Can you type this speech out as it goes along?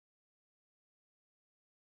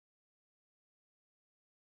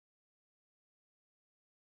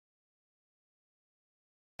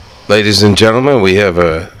Ladies and gentlemen, we have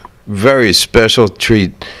a very special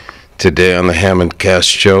treat today on the HammondCast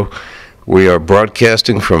show. We are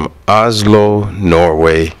broadcasting from Oslo,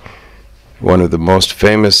 Norway, one of the most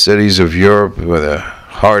famous cities of Europe with a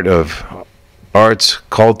heart of arts,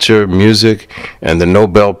 culture, music, and the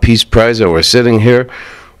Nobel Peace Prize. And we're sitting here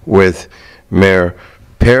with Mayor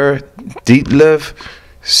Per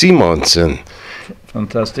Ditlev-Simonsen.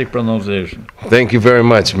 Fantastic pronunciation. Thank you very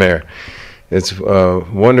much, Mayor. It's a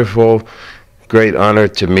wonderful, great honor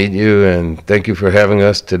to meet you, and thank you for having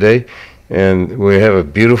us today. And we have a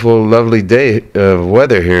beautiful, lovely day of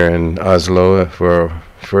weather here in Oslo for our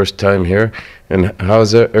first time here. And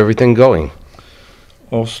how's everything going?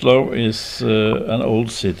 Oslo is an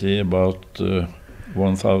old city, about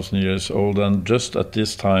 1,000 years old, and just at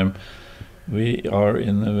this time we are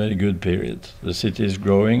in a very good period. The city is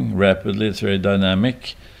growing rapidly, it's very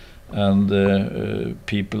dynamic, and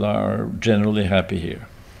people are generally happy here.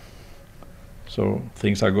 So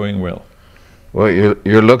things are going well. Well,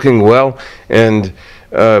 you're looking well, and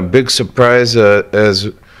big surprise as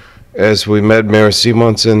we met Mayor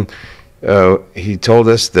Simonsen, he told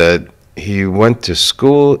us that he went to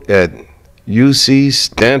school at UC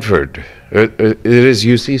Stanford. It is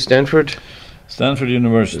UC Stanford? Stanford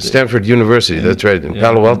University. Stanford University, that's right, in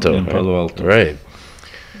Palo Alto. In Palo Alto. Right.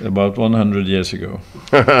 About 100 years ago.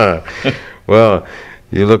 Well,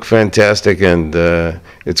 you look fantastic, and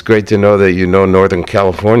it's great to know that you know Northern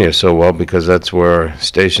California so well, because that's where our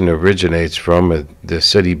station originates from, the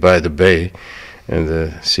city by the bay, and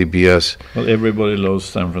the CBS. Well, everybody loves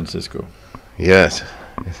San Francisco. Yes,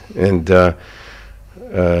 and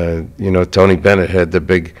you know, Tony Bennett had the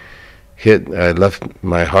big hit, I Left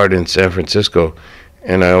My Heart in San Francisco,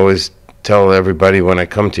 and I always tell everybody when I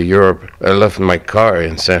come to Europe, I left my car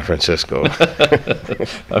in San Francisco.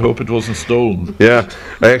 I hope it wasn't stolen. Yeah,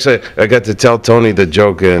 I got to tell Tony the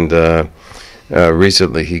joke, and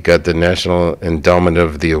recently he got the National Endowment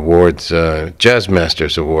of the Awards Jazz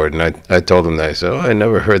Masters Award, and I told him that. I said, oh, I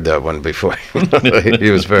never heard that one before.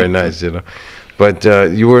 He was very nice, you know. But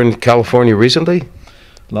you were in California recently?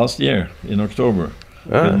 Last year, in October.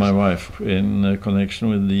 With my wife, in connection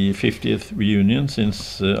with the 50th reunion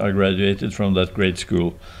since I graduated from that great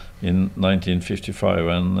school in 1955,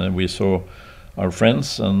 and we saw our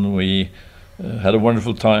friends, and we had a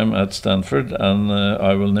wonderful time at Stanford, and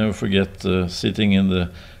I will never forget sitting in the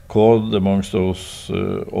quad amongst those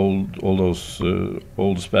old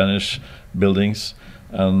Spanish buildings,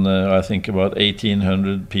 and I think about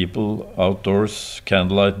 1,800 people outdoors,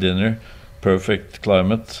 candlelight dinner, perfect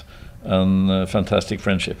climate, and fantastic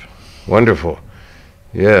friendship. Wonderful.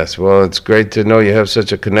 Yes, well, it's great to know you have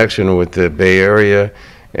such a connection with the Bay Area,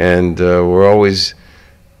 and we're always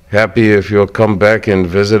happy if you'll come back and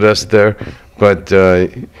visit us there. But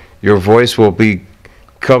your voice will be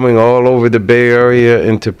coming all over the Bay Area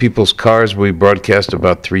into people's cars. We broadcast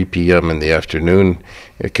about 3 p.m. in the afternoon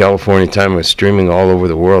at California time. It's streaming all over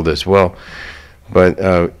the world as well. But,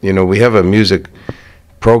 you know, we have a music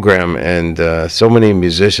program, and so many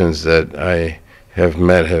musicians that I have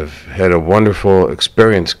met have had a wonderful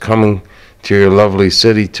experience coming to your lovely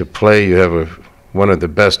city to play. You have one of the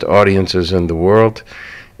best audiences in the world,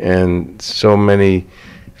 and so many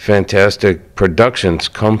fantastic productions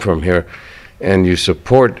come from here, and you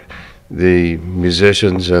support the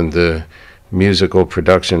musicians and the musical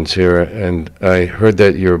productions here. And I heard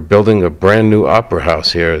that you're building a brand new opera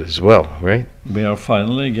house here as well, right? We are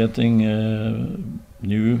finally getting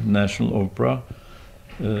new national opera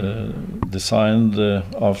designed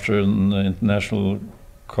after an international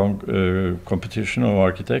competition of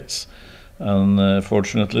architects, and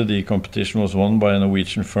fortunately the competition was won by a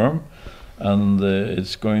Norwegian firm, and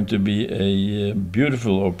it's going to be a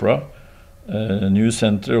beautiful opera, a new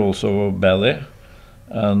center also of ballet,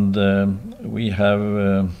 and we have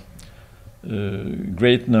a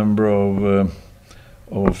great number of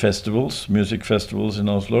festivals, music festivals in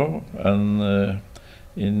Oslo, and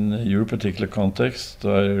in your particular context,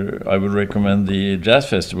 I would recommend the Jazz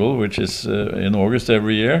Festival, which is in August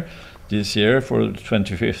every year, this year for the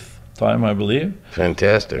 25th time, I believe.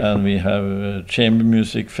 Fantastic. And we have a chamber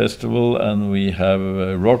music festival, and we have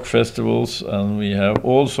rock festivals, and we have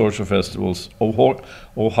all sorts of festivals of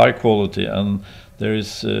high quality, and there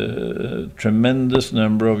is a tremendous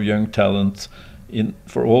number of young talent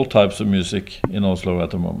for all types of music in Oslo at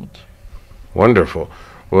the moment. Wonderful.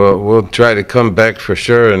 Well, we'll try to come back for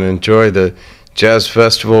sure and enjoy the jazz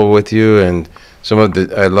festival with you, and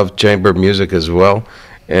I love chamber music as well.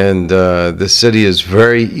 And the city is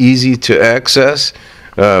very easy to access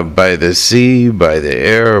by the sea, by the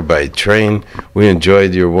air, by train. We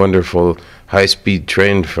enjoyed your wonderful high-speed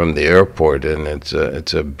train from the airport, and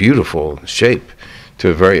it's a beautiful shape,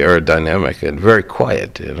 to very aerodynamic and very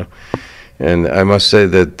quiet, you know. And I must say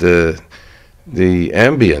that the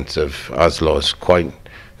ambience of Oslo is quite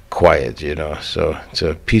quiet, you know. So it's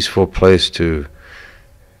a peaceful place to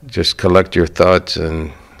just collect your thoughts,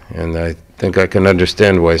 and I think I can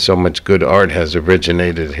understand why so much good art has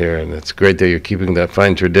originated here, and it's great that you're keeping that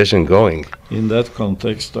fine tradition going. In that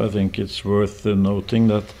context, I think it's worth noting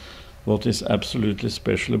that what is absolutely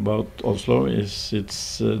special about Oslo is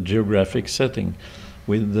its geographic setting,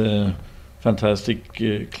 with the fantastic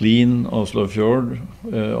clean Oslo fjord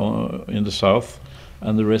in the south,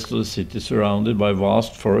 and the rest of the city surrounded by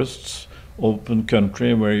vast forests, open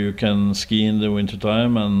country where you can ski in the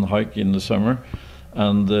wintertime and hike in the summer.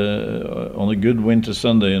 And on a good winter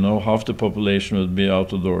Sunday, you know, half the population would be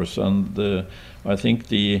outdoors. And I think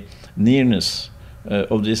the nearness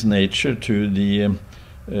of this nature to the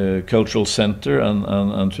cultural center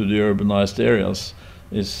and to the urbanized areas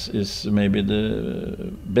is maybe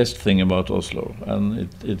the best thing about Oslo. And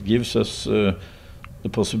it gives us the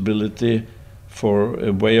possibility for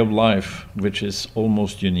a way of life which is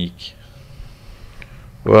almost unique.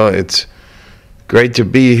 Well, it's great to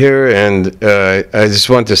be here, and I just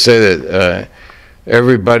want to say that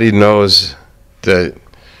everybody knows that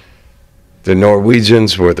the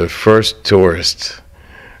Norwegians were the first tourists.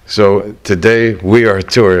 So today we are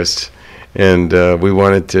tourists, and we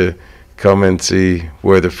wanted to come and see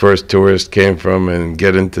where the first tourist came from and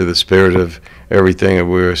get into the spirit of everything.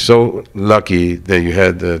 And we were so lucky that you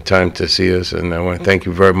had the time to see us, and I want to thank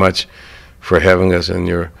you very much for having us in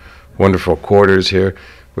your wonderful quarters here,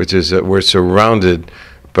 which is that we're surrounded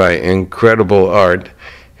by incredible art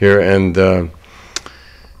here, and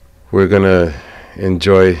we're going to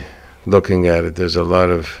enjoy looking at it. There's a lot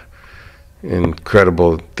of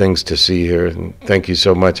incredible things to see here, and thank you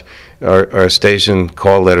so much. Our station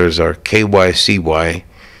call letters are KYCY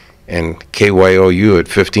and KYOU at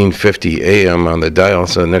 1550 AM on the dial,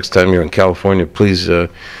 so next time you're in California, please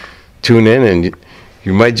tune in, and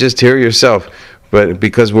you might just hear yourself. But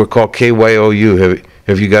because we're called KYOU,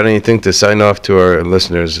 have you got anything to sign off to our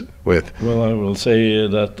listeners with? Well, I will say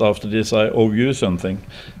that after this I owe you something,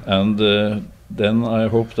 and then I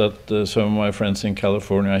hope that some of my friends in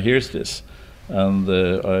California hears this, and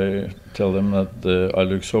I tell them that I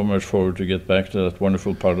look so much forward to get back to that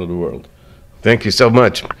wonderful part of the world. Thank you so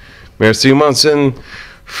much. Ditlev-Simonsen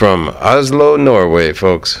from Oslo, Norway,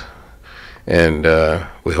 folks. And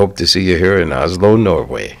we hope to see you here in Oslo,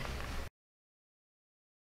 Norway.